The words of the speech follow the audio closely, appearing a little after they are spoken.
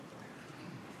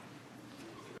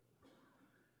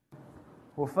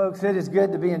Well, folks, it is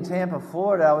good to be in Tampa,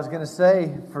 Florida. I was going to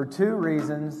say for two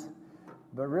reasons,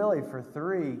 but really for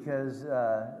three, because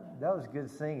that was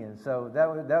good singing. So that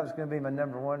was going to be my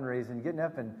number one reason. Getting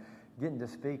up and getting to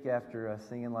speak after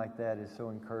singing like that is so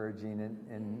encouraging.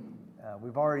 And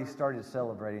we've already started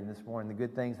celebrating this morning the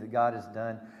good things that God has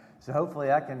done. So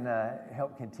hopefully I can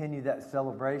help continue that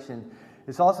celebration.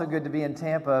 It's also good to be in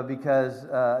Tampa because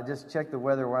I just checked the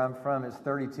weather where I'm from. It's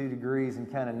 32 degrees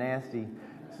and kind of nasty.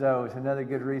 So it's another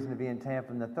good reason to be in Tampa.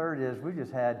 And the third is we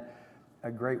just had a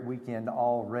great weekend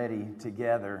already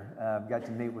together. I've got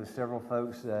to meet with several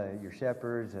folks, your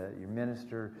shepherds, your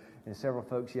minister, and several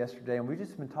folks yesterday. And we've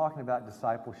just been talking about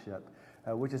discipleship,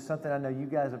 which is something I know you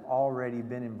guys have already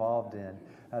been involved in.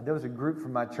 There was a group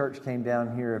from my church came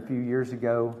down here a few years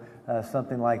ago,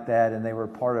 something like that, and they were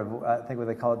part of, I think what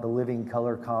they call it, the Living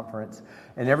Color Conference.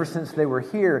 And ever since they were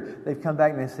here, they've come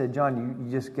back and they said, John,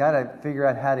 you just got to figure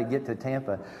out how to get to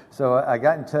Tampa. So I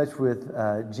got in touch with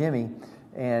Jimmy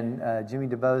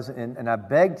DeBose, and I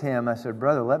begged him. I said,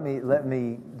 brother, let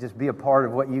me just be a part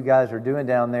of what you guys are doing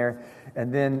down there.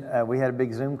 And then we had a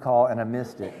big Zoom call, and I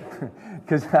missed it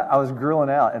because I was grilling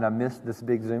out, and I missed this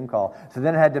big Zoom call. So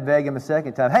then I had to beg him a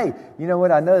second time. Hey, you know what?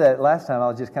 I know that last time I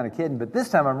was just kind of kidding, but this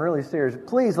time I'm really serious.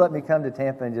 Please let me come to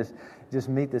Tampa and just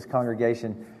meet this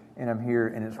congregation. And I'm here,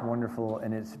 and it's wonderful,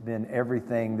 and it's been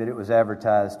everything that it was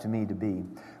advertised to me to be.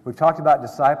 We've talked about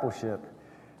discipleship,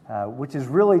 which is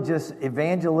really just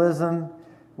evangelism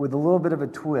with a little bit of a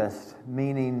twist,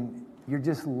 meaning you're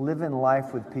just living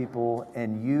life with people,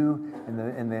 and you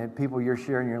and the people you're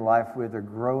sharing your life with are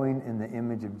growing in the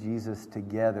image of Jesus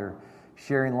together,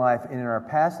 sharing life. And in our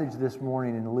passage this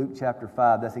morning in Luke chapter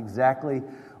 5, that's exactly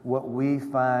what we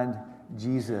find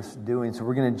Jesus doing. So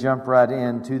we're going to jump right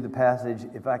into the passage,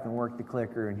 if I can work the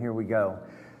clicker, and here we go.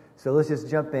 So let's just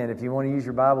jump in. If you want to use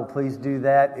your Bible, please do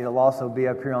that. It'll also be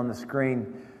up here on the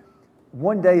screen.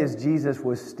 One day as Jesus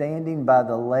was standing by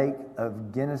the lake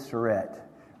of Gennesaret.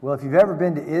 Well, if you've ever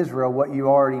been to Israel, what you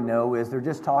already know is they're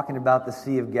just talking about the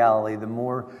Sea of Galilee, the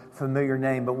more familiar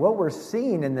name. But what we're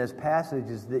seeing in this passage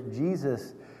is that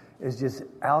Jesus is just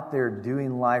out there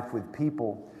doing life with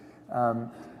people.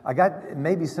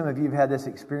 Maybe some of you have had this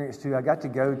experience too. I got to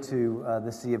go to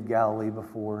the Sea of Galilee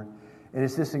before. And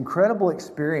it's this incredible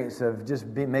experience of just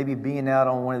maybe being out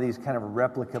on one of these kind of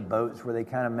replica boats where they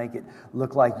kind of make it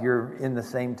look like you're in the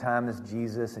same time as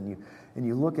Jesus, and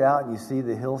you look out and you see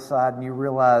the hillside and you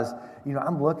realize,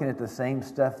 I'm looking at the same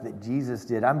stuff that Jesus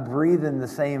did. I'm breathing the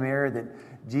same air that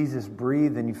Jesus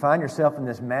breathed, and you find yourself in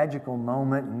this magical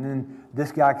moment, and then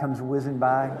this guy comes whizzing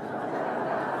by.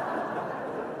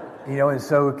 And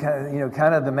so,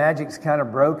 kind of the magic's kind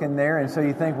of broken there. And so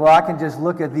you think, well, I can just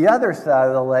look at the other side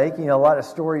of the lake. A lot of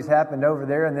stories happened over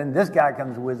there, and then this guy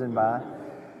comes whizzing by.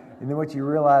 And then what you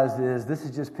realize is this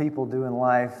is just people doing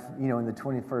life, in the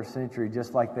 21st century,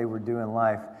 just like they were doing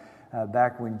life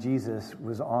back when Jesus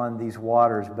was on these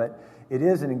waters. But it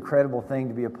is an incredible thing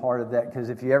to be a part of that, because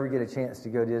if you ever get a chance to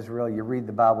go to Israel, you read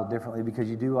the Bible differently because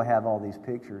you do have all these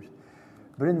pictures.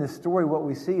 But in this story, what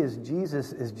we see is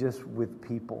Jesus is just with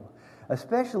people,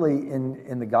 especially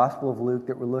in the Gospel of Luke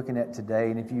that we're looking at today.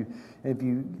 And if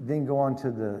you then go on to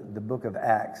the book of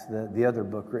Acts, the other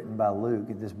book written by Luke,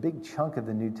 this big chunk of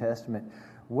the New Testament,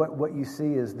 what you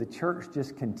see is the church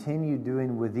just continued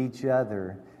doing with each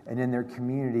other and in their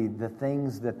community the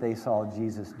things that they saw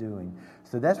Jesus doing.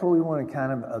 So that's what we want to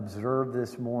kind of observe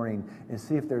this morning and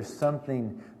see if there's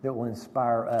something that will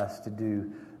inspire us to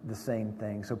do the same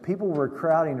thing. So people were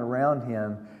crowding around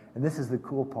him, and this is the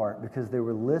cool part, because they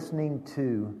were listening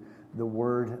to the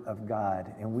Word of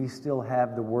God. And we still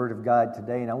have the Word of God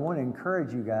today. And I want to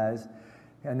encourage you guys,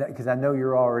 because I know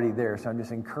you're already there. So I'm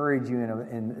just encouraging you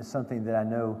in something that I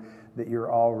know that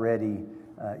you're already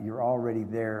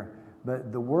there.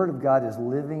 But the Word of God is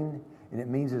living, and it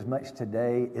means as much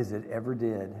today as it ever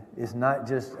did. It's not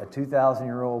just a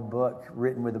 2,000-year-old book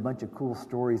written with a bunch of cool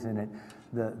stories in it.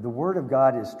 The Word of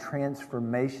God is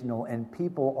transformational, and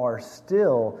people are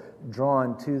still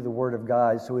drawn to the Word of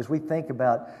God. So as we think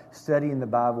about studying the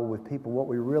Bible with people, what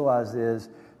we realize is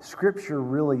Scripture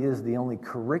really is the only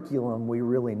curriculum we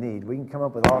really need. We can come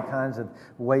up with all kinds of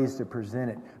ways to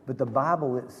present it, but the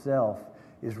Bible itself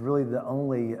is really the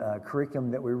only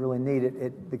curriculum that we really need.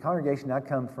 The congregation I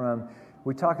come from,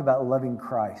 we talk about loving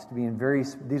Christ,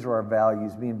 these are our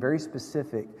values, being very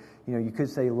specific. You could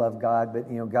say love God, but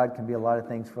God can be a lot of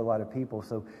things for a lot of people.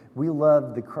 So we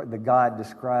love the God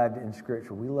described in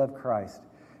Scripture. We love Christ.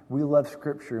 We love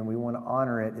Scripture, and we want to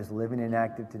honor it as living and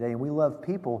active today. And we love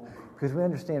people because we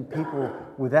understand people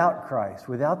without Christ,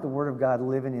 without the Word of God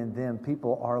living in them,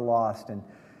 people are lost. And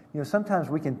sometimes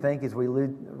we can think as we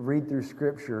read through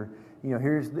Scripture,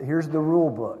 here's the rule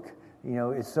book.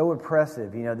 It's so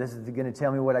oppressive. This is going to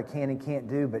tell me what I can and can't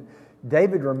do. But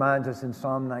David reminds us in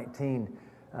Psalm 19,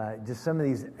 just some of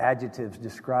these adjectives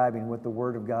describing what the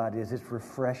Word of God is. It's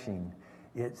refreshing.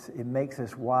 It makes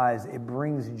us wise. It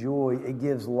brings joy. It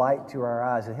gives light to our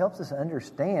eyes. It helps us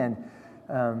understand,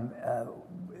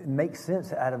 make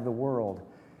sense out of the world.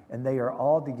 And they are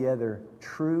altogether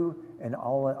true, and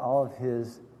all of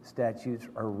His statutes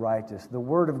are righteous. The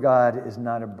Word of God is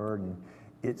not a burden.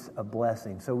 It's a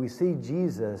blessing. So we see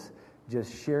Jesus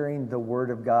just sharing the Word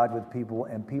of God with people,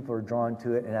 and people are drawn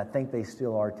to it, and I think they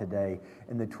still are today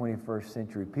in the 21st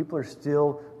century. People are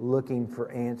still looking for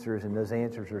answers, and those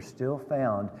answers are still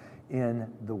found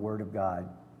in the Word of God.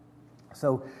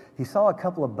 So he saw a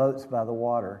couple of boats by the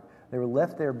water. They were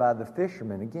left there by the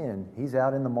fishermen. Again, he's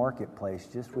out in the marketplace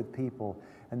just with people,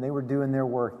 and they were doing their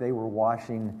work. They were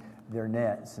washing their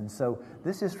nets. And so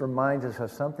this just reminds us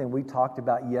of something we talked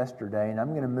about yesterday, and I'm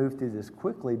going to move through this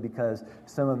quickly because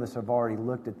some of us have already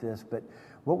looked at this. But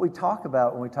what we talk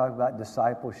about when we talk about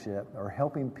discipleship, or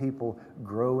helping people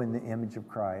grow in the image of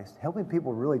Christ, helping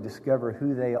people really discover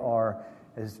who they are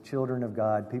as children of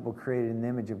God, people created in the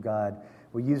image of God,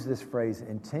 we use this phrase,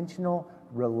 intentional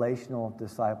relational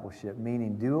discipleship,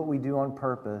 meaning do what we do on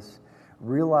purpose,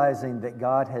 realizing that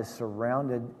God has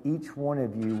surrounded each one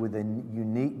of you with a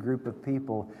unique group of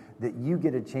people that you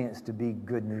get a chance to be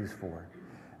good news for.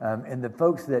 And the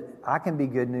folks that I can be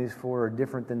good news for are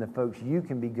different than the folks you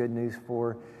can be good news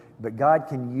for, but God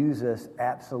can use us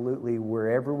absolutely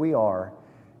wherever we are.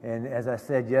 And as I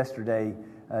said yesterday,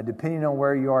 depending on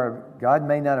where you are, God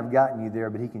may not have gotten you there,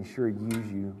 but He can sure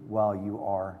use you while you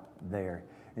are there.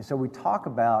 And so we talk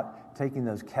about taking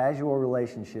those casual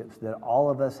relationships that all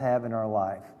of us have in our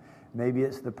life. Maybe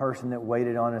it's the person that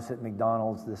waited on us at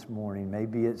McDonald's this morning.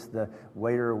 Maybe it's the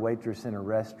waiter or waitress in a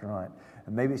restaurant.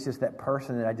 And maybe it's just that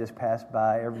person that I just passed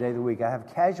by every day of the week. I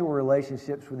have casual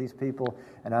relationships with these people,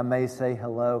 and I may say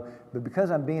hello. But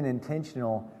because I'm being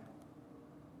intentional,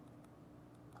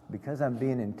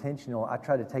 I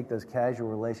try to take those casual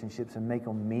relationships and make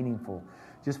them meaningful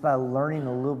just by learning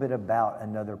a little bit about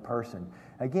another person.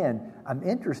 Again, I'm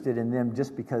interested in them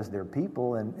just because they're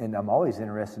people, and I'm always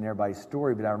interested in everybody's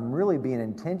story, but I'm really being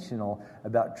intentional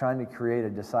about trying to create a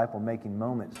disciple-making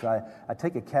moment. So I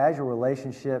take a casual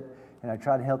relationship, and I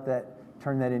try to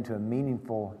turn that into a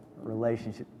meaningful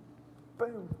relationship.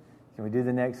 Boom. Can we do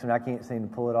the next one? I can't seem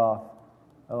to pull it off.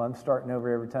 Oh, I'm starting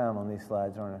over every time on these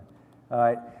slides, aren't I? All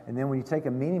right, and then when you take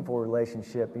a meaningful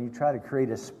relationship and you try to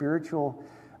create a spiritual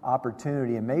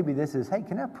opportunity, and maybe this is, hey,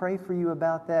 can I pray for you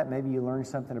about that? Maybe you learn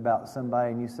something about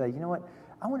somebody and you say, you know what,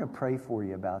 I want to pray for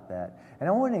you about that. And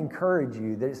I want to encourage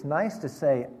you that it's nice to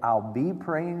say, I'll be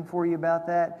praying for you about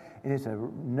that, and it's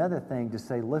another thing to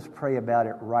say, let's pray about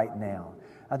it right now.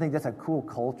 I think that's a cool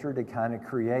culture to kind of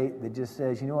create that just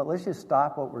says, you know what, let's just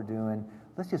stop what we're doing.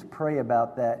 Let's just pray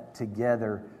about that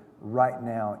together right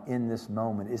now in this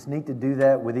moment. It's neat to do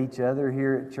that with each other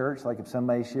here at church. Like if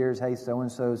somebody shares, hey,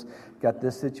 so-and-so's got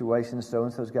this situation,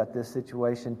 so-and-so's got this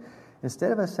situation.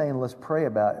 Instead of us saying, let's pray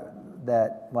about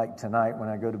that like tonight when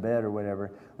I go to bed or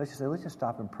whatever, let's just say, let's just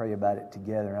stop and pray about it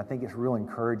together. And I think it's real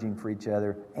encouraging for each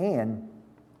other and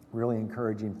really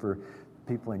encouraging for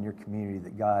people in your community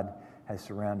that God has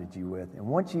surrounded you with. And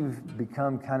once you've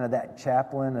become kind of that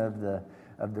chaplain of the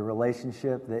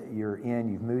relationship that you're in,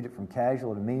 you've moved it from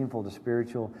casual to meaningful to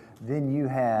spiritual, then you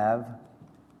have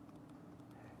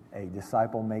a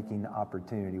disciple-making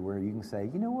opportunity where you can say,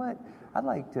 you know what,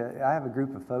 I have a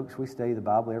group of folks, we study the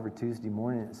Bible every Tuesday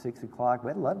morning at 6 o'clock, but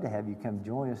I'd love to have you come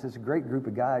join us. It's a great group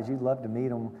of guys. You'd love to meet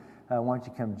them. Why don't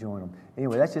you come join them?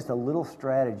 Anyway, that's just a little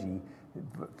strategy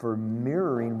for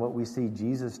mirroring what we see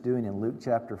Jesus doing in Luke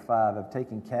chapter 5 of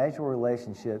taking casual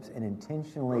relationships and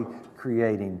intentionally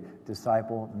creating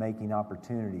disciple-making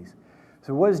opportunities.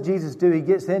 So what does Jesus do? He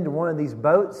gets into one of these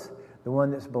boats, the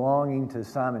one that's belonging to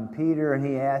Simon Peter, and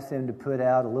he asks him to put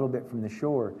out a little bit from the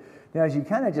shore. Now, as you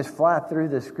kind of just fly through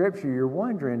the scripture, you're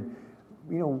wondering,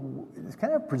 you know, it's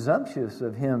kind of presumptuous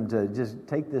of him to just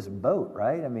take this boat,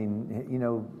 right? I mean, you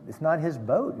know, it's not his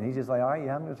boat. And he's just like, all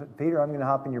right, Peter, I'm going to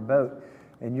hop in your boat,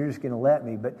 and you're just going to let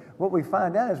me. But what we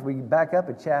find out as we back up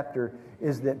a chapter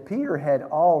is that Peter had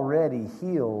already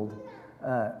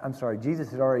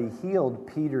Jesus had already healed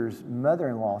Peter's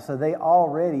mother-in-law. So they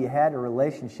already had a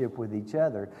relationship with each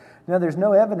other. Now, there's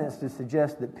no evidence to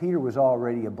suggest that Peter was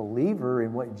already a believer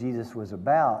in what Jesus was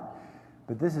about.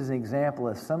 But this is an example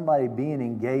of somebody being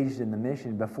engaged in the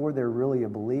mission before they're really a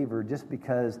believer, just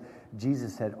because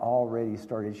Jesus had already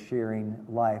started sharing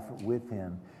life with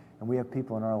him. And we have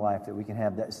people in our life that we can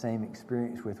have that same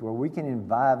experience with, where we can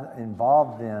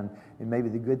involve them in maybe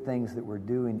the good things that we're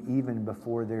doing even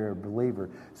before they're a believer.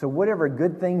 So whatever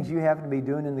good things you happen to be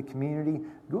doing in the community,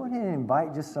 go ahead and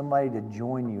invite just somebody to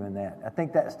join you in that. I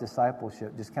think that's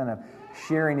discipleship, just kind of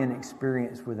sharing an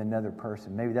experience with another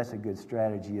person. Maybe that's a good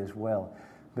strategy as well.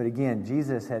 But again,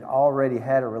 Jesus had already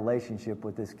had a relationship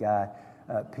with this guy,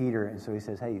 Peter, and so he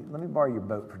says, hey, let me borrow your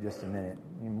boat for just a minute.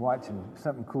 And watching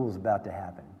something cool is about to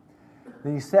happen.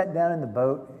 Then he sat down in the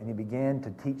boat and he began to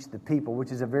teach the people,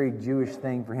 which is a very Jewish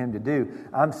thing for him to do.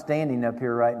 I'm standing up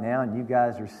here right now and you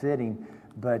guys are sitting,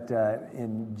 but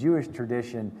in Jewish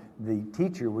tradition, the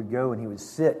teacher would go and he would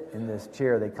sit in this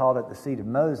chair. They called it the seat of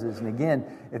Moses. And again,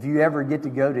 if you ever get to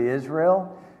go to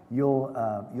Israel,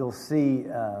 you'll see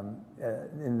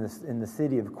in the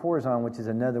city of Chorazin, which is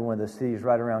another one of the cities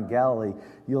right around Galilee,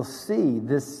 you'll see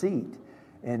this seat.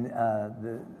 And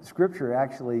the scripture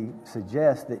actually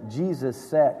suggests that Jesus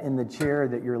sat in the chair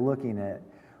that you're looking at.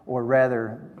 Or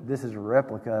rather, this is a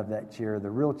replica of that chair. The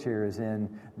real chair is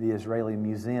in the Israeli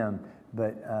museum.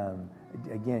 But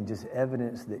again, just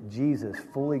evidence that Jesus,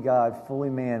 fully God,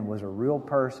 fully man, was a real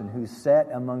person who sat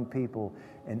among people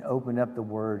and opened up the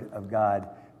Word of God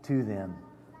to them.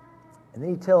 And then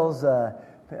he tells,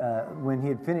 when he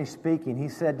had finished speaking, he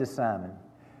said to Simon,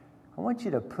 I want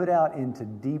you to put out into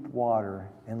deep water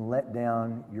and let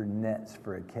down your nets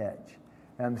for a catch.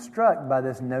 And I'm struck by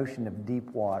this notion of deep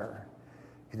water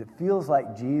because it feels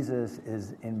like Jesus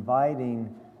is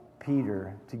inviting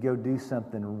Peter to go do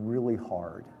something really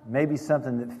hard, maybe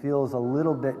something that feels a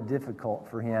little bit difficult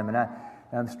for him. And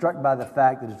I'm struck by the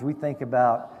fact that as we think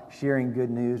about sharing good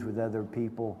news with other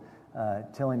people,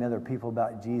 telling other people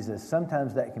about Jesus,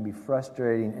 sometimes that can be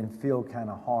frustrating and feel kind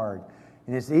of hard.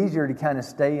 And it's easier to kind of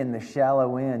stay in the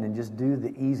shallow end and just do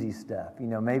the easy stuff.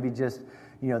 Maybe just,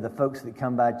 the folks that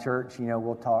come by church,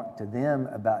 we'll talk to them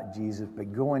about Jesus.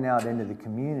 But going out into the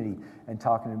community and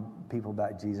talking to people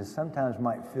about Jesus sometimes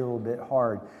might feel a bit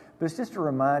hard. But it's just a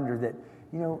reminder that,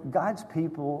 God's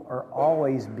people are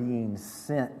always being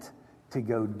sent to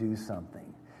go do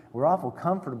something. We're awful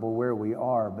comfortable where we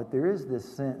are, but there is this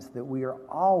sense that we are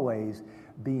always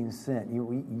being sent.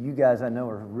 You guys, I know,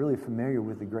 are really familiar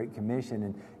with the Great Commission,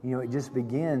 and it just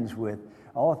begins with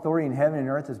all authority in heaven and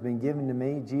earth has been given to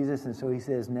me, Jesus, and so he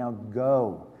says, now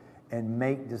go and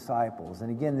make disciples.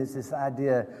 And again, it's this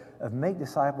idea of make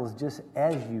disciples just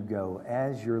as you go,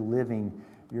 as you're living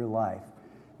your life.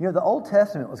 The Old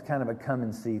Testament was kind of a come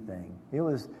and see thing. It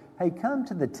was, hey, come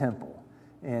to the temple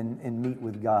and meet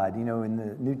with God. In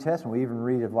the New Testament, we even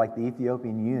read of like the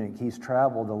Ethiopian eunuch. He's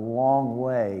traveled a long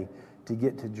way to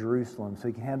get to Jerusalem so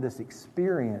he can have this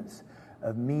experience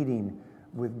of meeting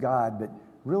with God. But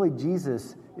really,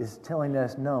 Jesus is telling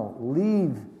us, no,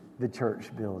 leave the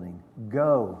church building.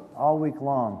 Go all week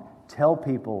long. Tell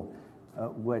people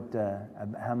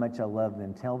how much I love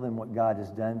them. Tell them what God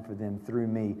has done for them through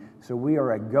me. So we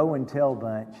are a go and tell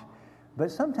bunch. But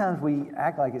sometimes we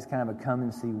act like it's kind of a come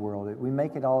and see world. We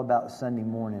make it all about Sunday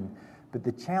morning. But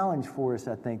the challenge for us,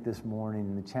 I think, this morning,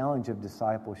 and the challenge of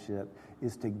discipleship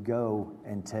is to go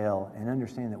and tell and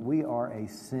understand that we are a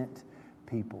sent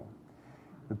people.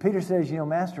 But Peter says,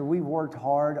 Master, we've worked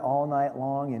hard all night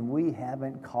long and we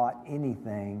haven't caught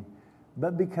anything.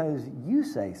 But because you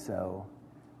say so,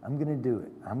 I'm going to do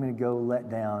it. I'm going to go let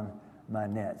down my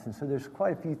nets. And so there's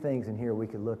quite a few things in here we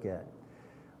could look at.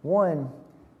 One,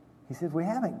 he says, we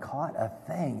haven't caught a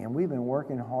thing, and we've been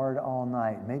working hard all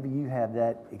night. Maybe you have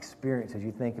that experience as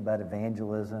you think about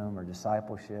evangelism or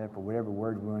discipleship or whatever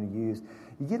word we want to use.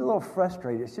 You get a little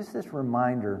frustrated. It's just this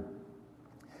reminder,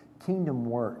 kingdom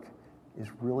work is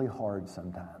really hard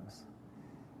sometimes.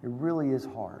 It really is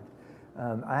hard.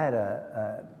 I had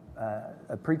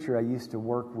a preacher I used to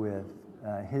work with,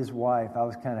 his wife, I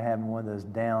was kind of having one of those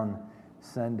down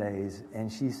Sundays,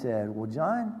 and she said, well,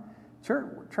 John,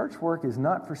 church work is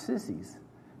not for sissies.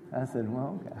 I said,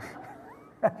 well,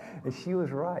 okay. And she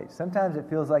was right. Sometimes it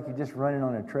feels like you're just running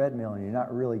on a treadmill and you're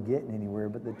not really getting anywhere.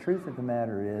 But the truth of the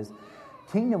matter is,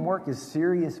 kingdom work is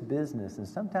serious business, and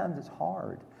sometimes it's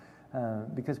hard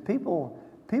because people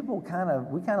kind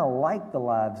of like the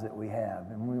lives that we have,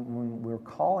 and when we're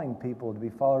calling people to be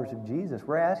followers of Jesus,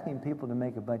 we're asking people to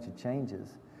make a bunch of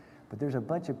changes. But there's a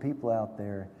bunch of people out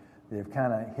there that have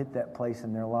kind of hit that place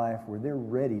in their life where they're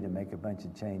ready to make a bunch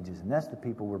of changes. And that's the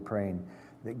people we're praying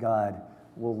that God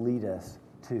will lead us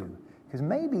to. Because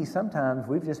maybe sometimes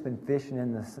we've just been fishing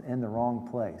in the wrong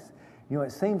place.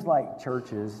 It seems like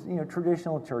churches,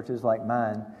 traditional churches like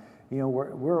mine,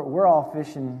 we're all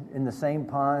fishing in the same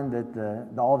pond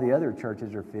that all the other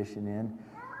churches are fishing in.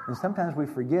 And sometimes we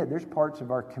forget there's parts of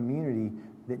our community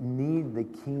that need the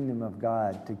kingdom of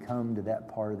God to come to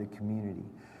that part of the community.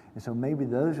 And so maybe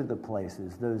those are the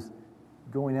places, those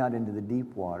going out into the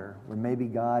deep water, where maybe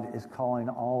God is calling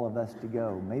all of us to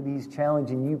go. Maybe He's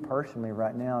challenging you personally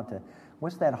right now to,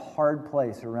 what's that hard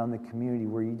place around the community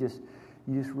where you just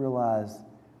realize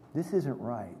this isn't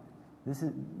right.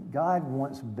 God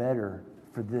wants better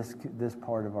for this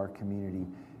part of our community.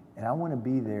 And I want to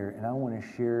be there, and I want to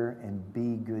share and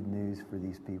be good news for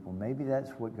these people. Maybe that's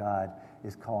what God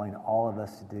is calling all of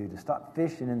us to do, to stop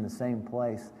fishing in the same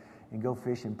place and go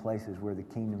fish in places where the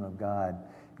kingdom of God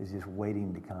is just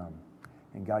waiting to come.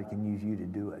 And God can use you to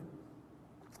do it.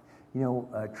 You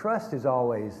know, trust is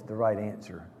always the right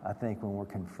answer, I think, when we're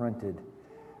confronted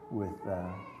with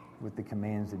the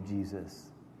commands of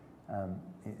Jesus.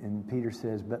 And Peter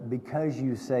says, but because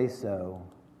you say so,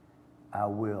 I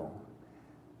will.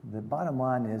 The bottom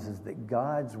line is that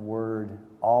God's word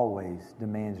always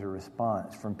demands a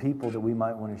response from people that we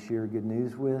might want to share good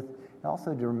news with. It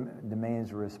also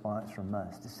demands a response from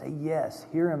us to say, yes,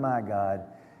 here am I, God.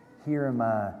 Here am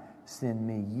I. Send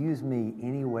me. Use me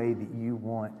any way that you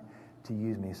want to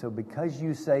use me. So because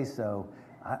you say so,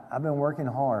 I've been working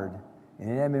hard, and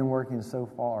it hasn't been working so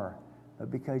far.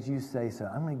 But because you say so,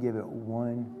 I'm going to give it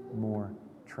one more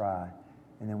try,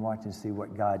 and then watch and see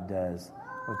what God does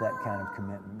with that kind of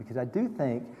commitment. Because I do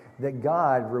think that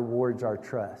God rewards our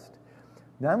trust.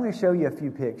 Now I'm going to show you a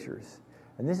few pictures.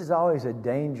 And this is always a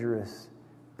dangerous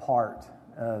part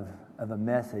of a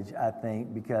message, I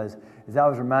think, because as I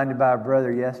was reminded by a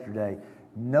brother yesterday,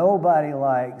 nobody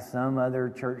likes some other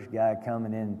church guy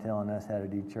coming in and telling us how to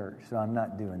do church. So I'm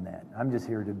not doing that. I'm just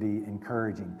here to be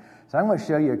encouraging. So I'm going to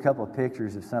show you a couple of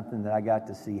pictures of something that I got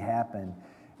to see happen.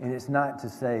 And it's not to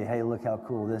say, hey, look how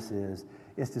cool this is.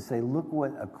 It's to say, look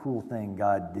what a cool thing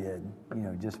God did, you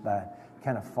know, just by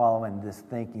kind of following this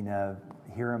thinking of,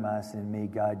 here am I, send me,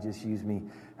 God, just use me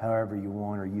however you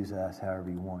want, or use us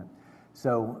however you want.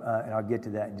 So, and I'll get to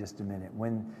that in just a minute.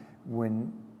 When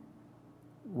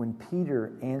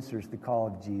Peter answers the call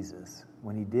of Jesus,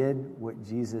 when he did what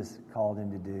Jesus called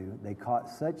him to do, they caught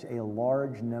such a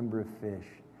large number of fish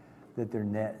that their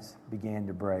nets began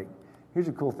to break. Here's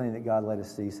a cool thing that God let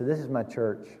us see. So this is my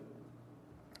church.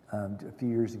 A few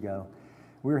years ago,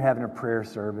 we were having a prayer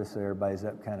service, so everybody's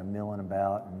up kind of milling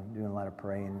about and doing a lot of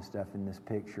praying and stuff in this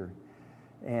picture.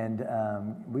 And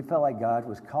we felt like God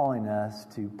was calling us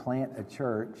to plant a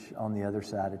church on the other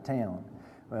side of town.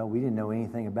 Well, we didn't know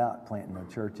anything about planting no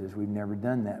churches. We've never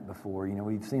done that before. You know,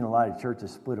 we've seen a lot of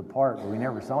churches split apart, but we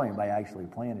never saw anybody actually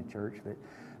plant a church.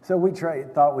 So we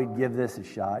thought we'd give this a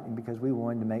shot because we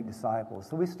wanted to make disciples.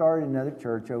 So we started another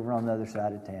church over on the other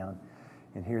side of town.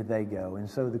 And here they go. And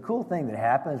so the cool thing that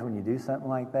happens when you do something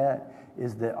like that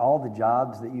is that all the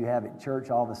jobs that you have at church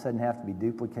all of a sudden have to be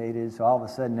duplicated. So all of a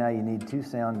sudden now you need 2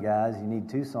 sound guys, you need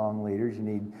 2 song leaders, you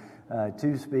need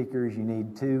 2 speakers, you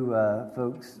need 2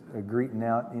 folks greeting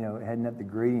out, you know, heading up the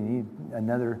greeting, you need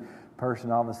another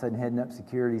person all of a sudden heading up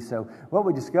security. So what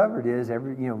we discovered is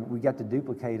we got to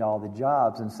duplicate all the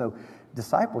jobs. And so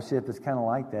discipleship is kind of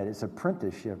like that. It's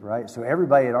apprenticeship, right? So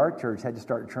everybody at our church had to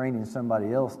start training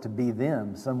somebody else to be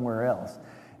them somewhere else.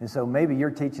 And so maybe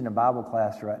you're teaching a Bible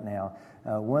class right now.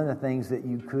 One of the things that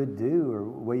you could do, or a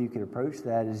way you could approach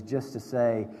that, is just to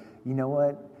say, you know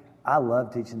what? I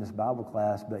love teaching this Bible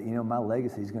class, but, you know, my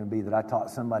legacy is going to be that I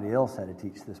taught somebody else how to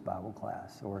teach this Bible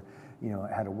class, or, you know,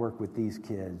 how to work with these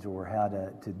kids, or how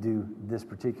to do this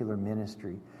particular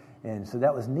ministry. And so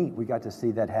that was neat. We got to see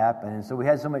that happen. And so we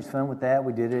had so much fun with that.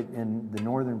 We did it in the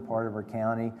northern part of our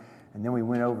county. And then we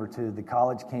went over to the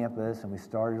college campus, and we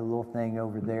started a little thing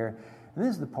over there. And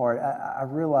this is the part, I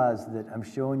realize that I'm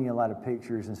showing you a lot of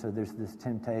pictures, and so there's this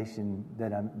temptation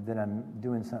that I'm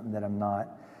doing something that I'm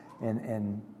not.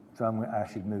 And so I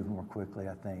should move more quickly,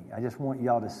 I think. I just want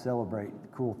y'all to celebrate the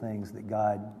cool things that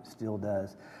God still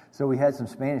does. So we had some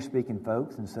Spanish-speaking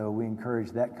folks, and so we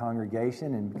encouraged that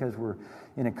congregation. And because we're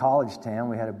in a college town,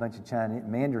 we had a bunch of Chinese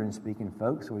Mandarin-speaking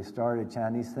folks, so we started a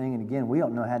Chinese thing. And again, we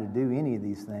don't know how to do any of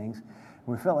these things. And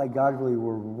we felt like God really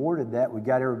rewarded that. We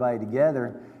got everybody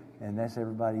together, and that's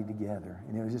everybody together.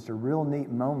 And it was just a real neat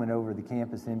moment over the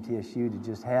campus MTSU to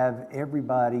just have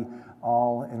everybody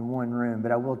all in one room.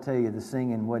 But I will tell you, the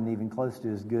singing wasn't even close to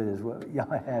as good as what y'all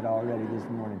had already this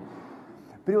morning.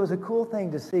 But it was a cool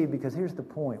thing to see, because here's the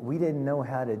point. We didn't know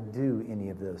how to do any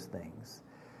of those things.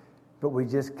 But we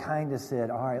just kind of said,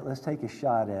 all right, let's take a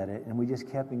shot at it. And we just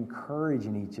kept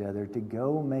encouraging each other to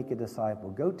go make a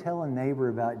disciple. Go tell a neighbor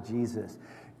about Jesus.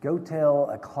 Go tell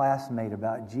a classmate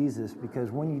about Jesus, because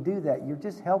when you do that, you're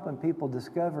just helping people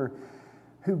discover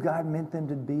who God meant them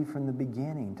to be from the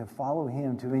beginning, to follow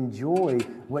Him, to enjoy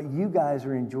what you guys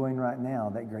are enjoying right now,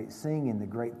 that great singing, the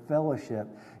great fellowship.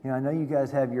 I know you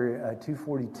guys have your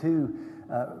 242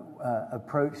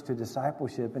 approach to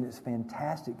discipleship, and it's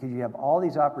fantastic because you have all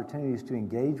these opportunities to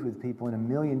engage with people in a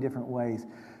million different ways.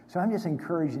 So I'm just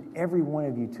encouraging every one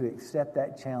of you to accept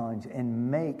that challenge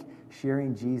and make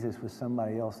sharing Jesus with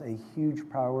somebody else a huge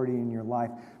priority in your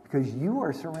life, because you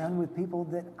are surrounded with people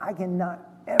that I cannot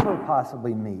ever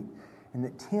possibly meet, and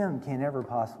that Tim can't ever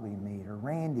possibly meet, or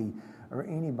Randy, or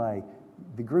anybody.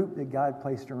 The group that God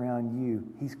placed around you,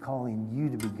 He's calling you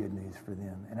to be good news for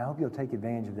them. And I hope you'll take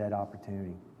advantage of that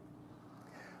opportunity.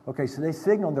 Okay, so they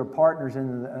signaled their partners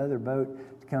in the other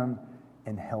boat to come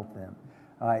and help them.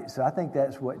 All right, so I think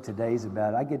that's what today's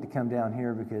about. I get to come down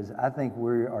here because I think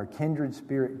we are kindred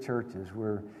spirit churches.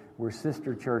 We're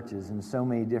sister churches in so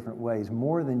many different ways,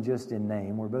 more than just in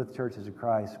name. We're both churches of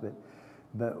Christ, but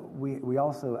we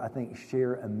also, I think,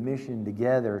 share a mission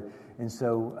together. And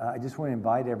so I just want to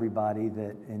invite everybody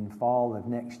that in fall of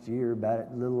next year, about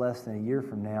a little less than a year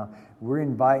from now, we're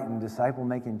inviting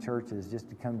disciple-making churches just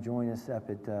to come join us up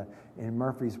in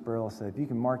Murfreesboro. So if you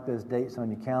can mark those dates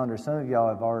on your calendar. Some of y'all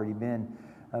have already been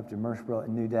up to Murfreesboro at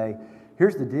New Day.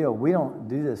 Here's the deal. We don't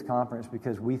do this conference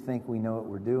because we think we know what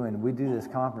we're doing. We do this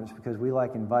conference because we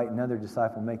like inviting other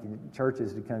disciple-making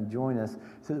churches to come join us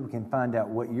so that we can find out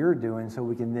what you're doing, so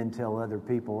we can then tell other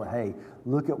people, hey,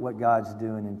 look at what God's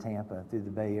doing in Tampa through the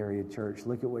Bay Area Church.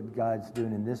 Look at what God's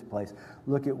doing in this place.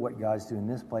 Look at what God's doing in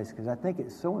this place. Because I think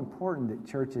it's so important that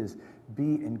churches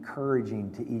be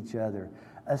encouraging to each other,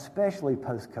 especially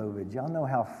post-COVID. Y'all know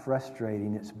how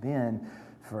frustrating it's been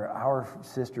for our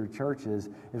sister churches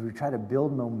as we try to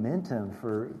build momentum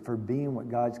for being what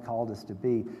God's called us to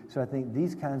be. So I think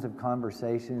these kinds of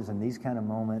conversations and these kind of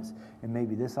moments and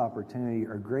maybe this opportunity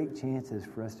are great chances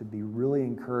for us to be really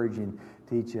encouraging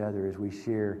to each other as we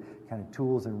share kind of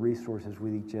tools and resources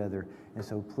with each other. And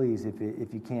so please, if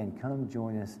you can, come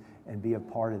join us and be a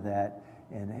part of that,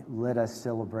 and let us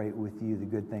celebrate with you the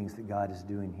good things that God is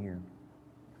doing here.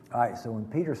 All right, so when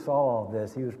Peter saw all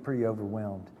this, he was pretty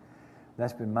overwhelmed.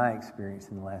 That's been my experience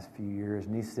in the last few years.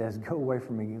 And he says, go away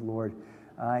from me, Lord.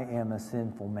 I am a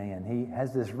sinful man. He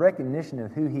has this recognition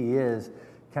of who he is,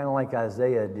 kind of like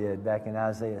Isaiah did back in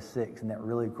Isaiah 6, in that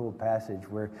really cool passage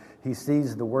where he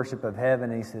sees the worship of heaven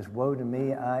and he says, woe to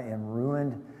me, I am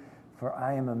ruined, for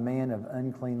I am a man of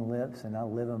unclean lips, and I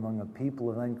live among a people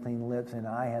of unclean lips, and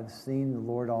I have seen the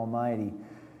Lord Almighty.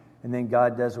 And then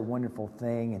God does a wonderful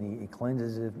thing, and he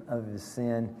cleanses him of his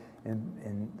sin.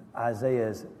 And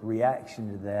Isaiah's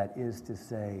reaction to that is to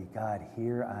say, God,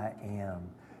 here I am.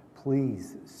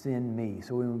 Please send me.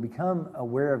 So when we become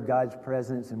aware of God's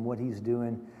presence and what He's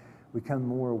doing, we become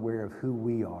more aware of who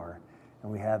we are,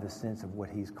 and we have a sense of what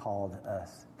He's called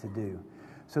us to do.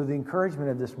 So the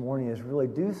encouragement of this morning is really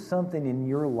do something in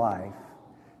your life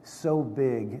so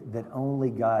big that only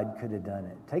God could have done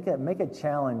it. Make a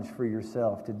challenge for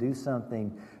yourself to do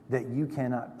something that you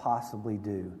cannot possibly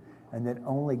do and that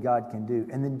only God can do.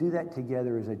 And then do that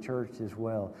together as a church as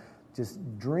well. Just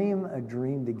dream a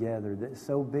dream together that's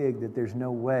so big that there's no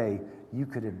way you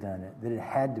could have done it, that it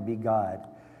had to be God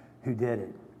who did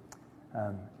it.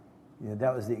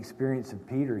 That was the experience of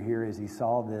Peter here as he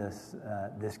saw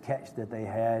this catch that they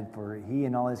had. For he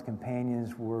and all his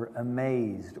companions were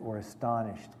amazed or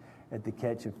astonished at the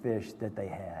catch of fish that they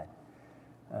had.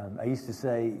 I used to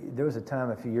say, there was a time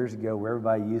a few years ago where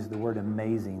everybody used the word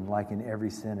amazing, like in every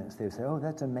sentence. They would say, oh,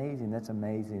 that's amazing, that's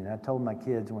amazing. And I told my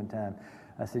kids one time,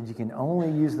 I said, you can only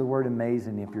use the word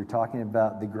amazing if you're talking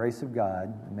about the grace of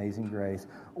God, amazing grace,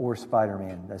 or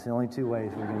Spider-Man. That's the only two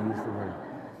ways we're going to use the word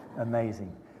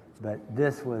amazing. But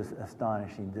this was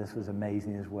astonishing. This was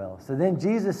amazing as well. So then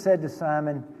Jesus said to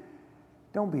Simon,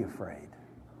 don't be afraid.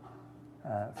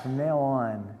 From now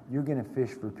on, you're going to fish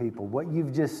for people. What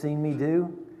you've just seen me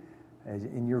do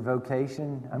in your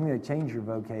vocation, I'm going to change your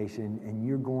vocation, and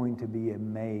you're going to be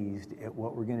amazed at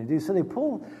what we're going to do. So they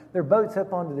pull their boats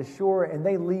up onto the shore, and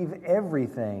they leave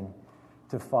everything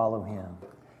to follow him.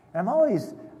 And I'm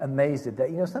always amazed at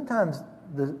that. Sometimes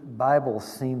the Bible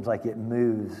seems like it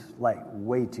moves like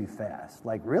way too fast.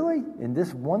 Like, really? In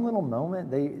this one little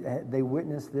moment, they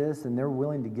witness this, and they're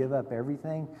willing to give up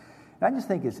everything? I just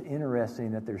think it's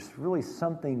interesting that there's really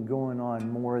something going on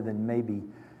more than maybe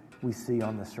we see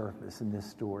on the surface in this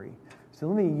story. So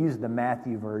let me use the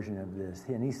Matthew version of this.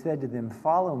 And he said to them,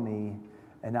 follow me,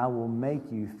 and I will make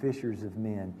you fishers of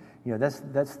men.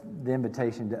 That's the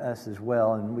invitation to us as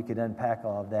well, and we could unpack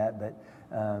all of that, but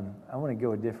I want to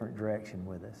go a different direction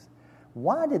with us.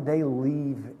 Why did they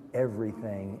leave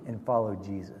everything and follow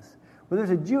Jesus? Well,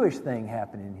 there's a Jewish thing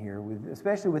happening here,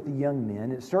 especially with the young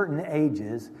men. At certain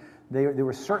ages, there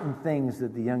were certain things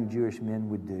that the young Jewish men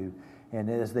would do. And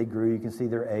as they grew, you can see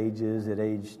their ages. At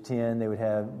age 10, they would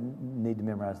need to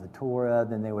memorize the Torah.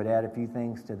 Then they would add a few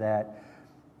things to that.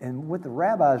 And what the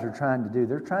rabbis are trying to do,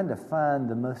 they're trying to find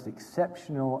the most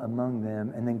exceptional among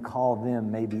them and then call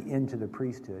them maybe into the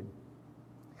priesthood.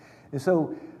 And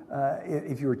so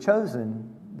if you were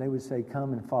chosen, they would say,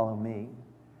 come and follow me.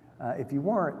 If you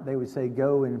weren't, they would say,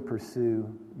 go and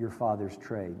pursue your father's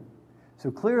trade. So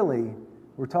clearly,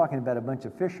 we're talking about a bunch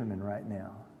of fishermen right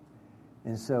now.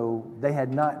 And so they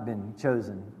had not been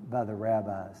chosen by the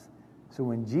rabbis. So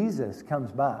when Jesus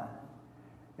comes by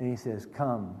and he says,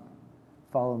 come,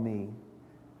 follow me,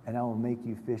 and I will make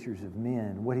you fishers of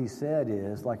men, what he said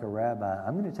is, like a rabbi,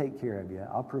 I'm going to take care of you.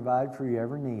 I'll provide for your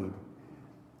every need.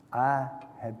 I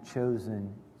have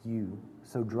chosen you.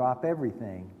 So drop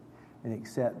everything and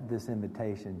accept this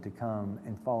invitation to come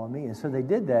and follow me. And so they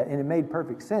did that, and it made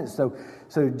perfect sense. So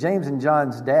James and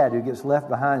John's dad, who gets left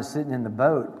behind sitting in the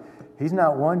boat, he's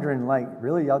not wondering, like,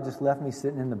 really, y'all just left me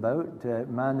sitting in the boat to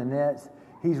mind the nets?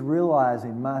 He's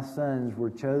realizing my sons were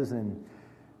chosen.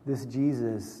 This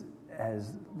Jesus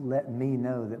has let me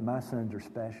know that my sons are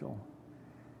special.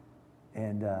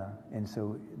 And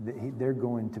so they're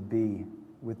going to be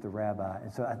with the rabbi.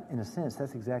 And so in a sense,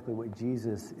 that's exactly what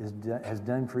Jesus has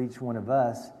done for each one of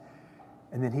us.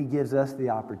 And then he gives us the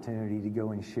opportunity to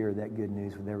go and share that good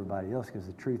news with everybody else, because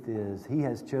the truth is, he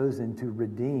has chosen to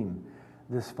redeem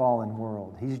this fallen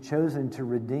world. He's chosen to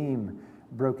redeem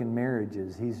broken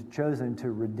marriages. He's chosen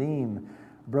to redeem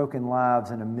broken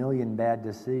lives and a million bad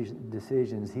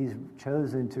decisions. He's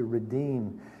chosen to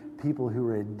redeem people who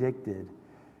are addicted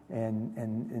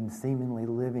and seemingly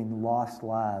living lost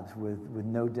lives with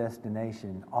no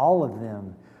destination. All of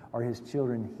them are his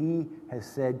children. He has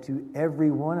said to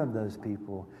every one of those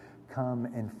people, come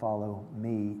and follow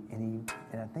me. And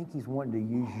I think he's wanting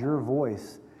to use your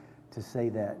voice to say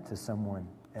that to someone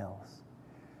else.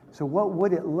 So what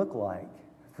would it look like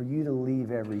for you to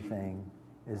leave everything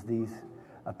as these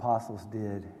apostles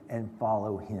did and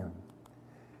follow him?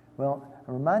 Well,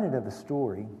 I'm reminded of a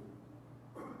story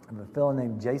of a fellow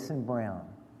named Jason Brown.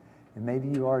 And maybe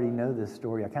you already know this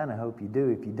story. I kind of hope you do.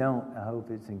 If you don't, I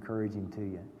hope it's encouraging to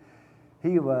you.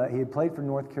 He had played for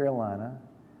North Carolina.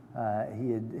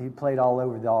 He played all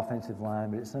over the offensive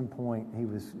line, but at some point he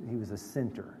was a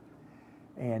center.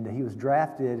 And he was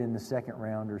drafted in the second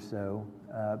round or so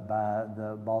by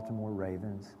the Baltimore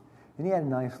Ravens. And he had a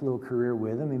nice little career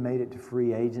with them. He made it to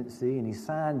free agency, and he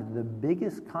signed the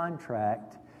biggest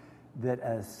contract that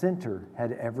a center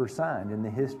had ever signed in the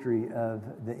history of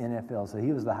the NFL. So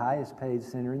he was the highest paid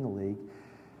center in the league.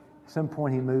 At some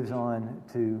point he moves on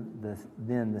to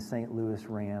the St. Louis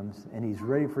Rams, and he's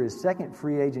ready for his second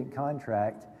free agent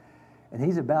contract, and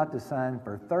he's about to sign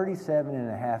for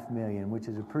 $37.5 million, which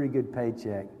is a pretty good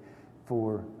paycheck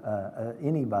for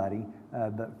anybody,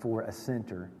 but for a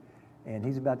center. And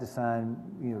he's about to sign,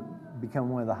 become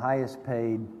one of the highest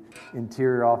paid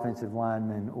interior offensive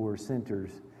linemen or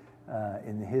centers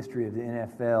in the history of the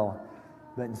NFL.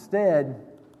 But instead,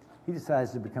 he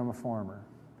decides to become a farmer.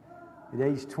 At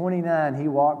age 29, he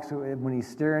walks, when he's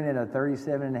staring at a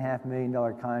 $37.5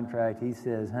 million contract, he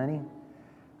says, honey,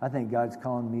 I think God's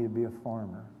calling me to be a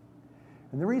farmer.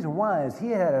 And the reason why is he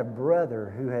had a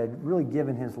brother who had really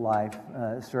given his life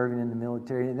serving in the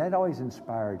military, and that always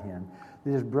inspired him.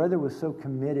 That his brother was so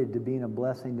committed to being a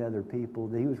blessing to other people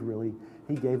that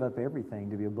he gave up everything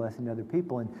to be a blessing to other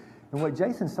people. And what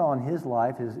Jason saw in his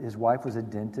life, his wife was a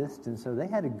dentist, and so they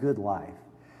had a good life.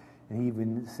 And he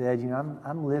even said,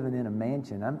 I'm living in a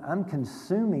mansion. I'm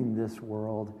consuming this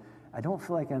world. I don't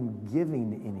feel like I'm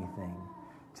giving anything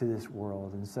to this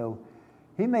world. And so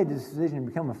he made the decision to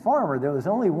become a farmer. There was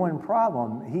only one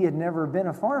problem. He had never been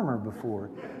a farmer before.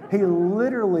 He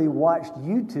literally watched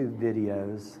YouTube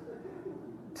videos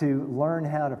to learn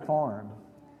how to farm.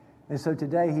 And so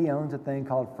today he owns a thing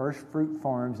called First Fruit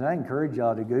Farms. And I encourage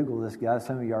y'all to Google this guy.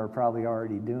 Some of y'all are probably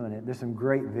already doing it. There's some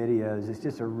great videos. It's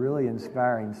just a really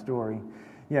inspiring story.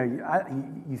 I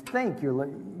think you're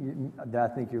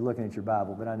looking at your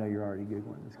Bible, but I know you're already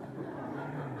Googling this guy.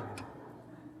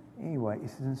 Anyway,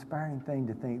 it's an inspiring thing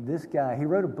to think. This guy, he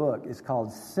wrote a book. It's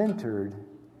called Centered,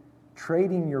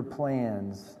 Trading Your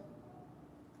Plans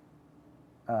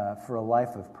for a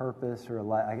Life of Purpose, or a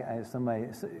life. Somebody,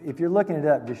 if you're looking it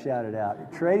up, just shout it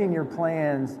out. Trading your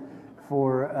plans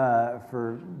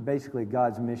for basically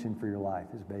God's mission for your life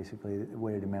is basically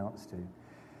what it amounts to.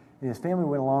 And his family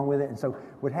went along with it. And so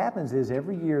what happens is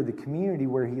every year the community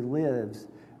where he lives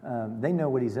they know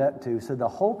what he's up to. So the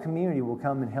whole community will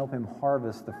come and help him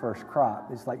harvest the first crop.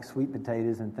 It's like sweet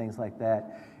potatoes and things like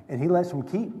that. And he lets them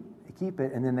keep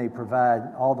it, and then they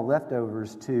provide all the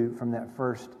leftovers from that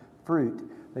first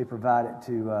fruit. They provide it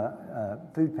to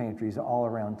food pantries all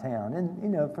around town.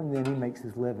 And, from then he makes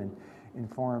his living in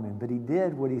farming. But he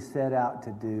did what he set out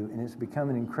to do, and it's become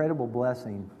an incredible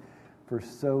blessing for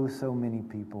so many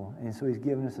people. And so he's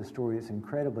given us a story that's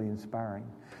incredibly inspiring.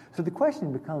 So the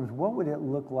question becomes, what would it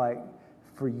look like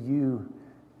for you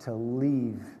to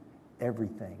leave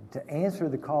everything, to answer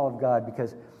the call of God?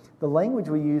 Because the language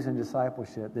we use in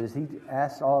discipleship, that is, he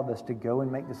asks all of us to go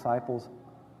and make disciples.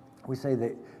 We say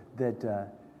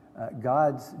that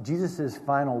Jesus'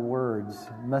 final words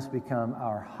must become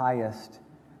our highest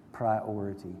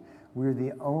priority. We're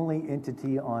the only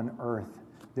entity on earth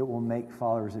that will make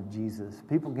followers of Jesus.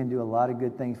 People can do a lot of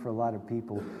good things for a lot of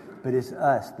people, but it's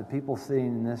us, the people sitting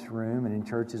in this room and in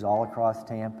churches all across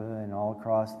Tampa and all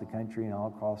across the country and all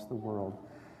across the world.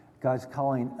 God's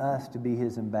calling us to be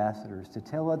his ambassadors, to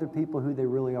tell other people who they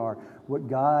really are, what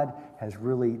God has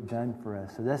really done for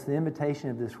us. So that's the invitation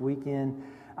of this weekend.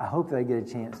 I hope that I get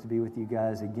a chance to be with you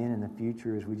guys again in the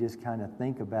future as we just kind of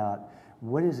think about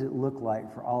what does it look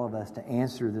like for all of us to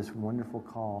answer this wonderful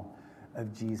call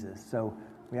of Jesus. So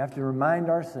we have to remind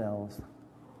ourselves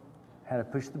how to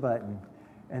push the button,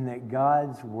 and that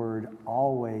God's word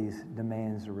always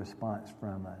demands a response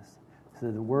from us.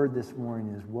 So the word this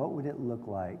morning is, what would it look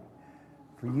like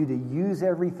for you to use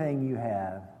everything you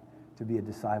have to be a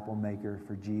disciple maker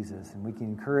for Jesus? And we can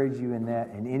encourage you in that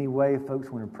in any way. Folks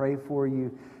want to pray for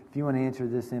you. If you want to answer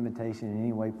this invitation in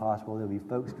any way possible, there'll be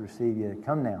folks to receive you.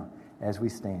 Come now as we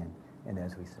stand and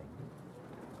as we sing.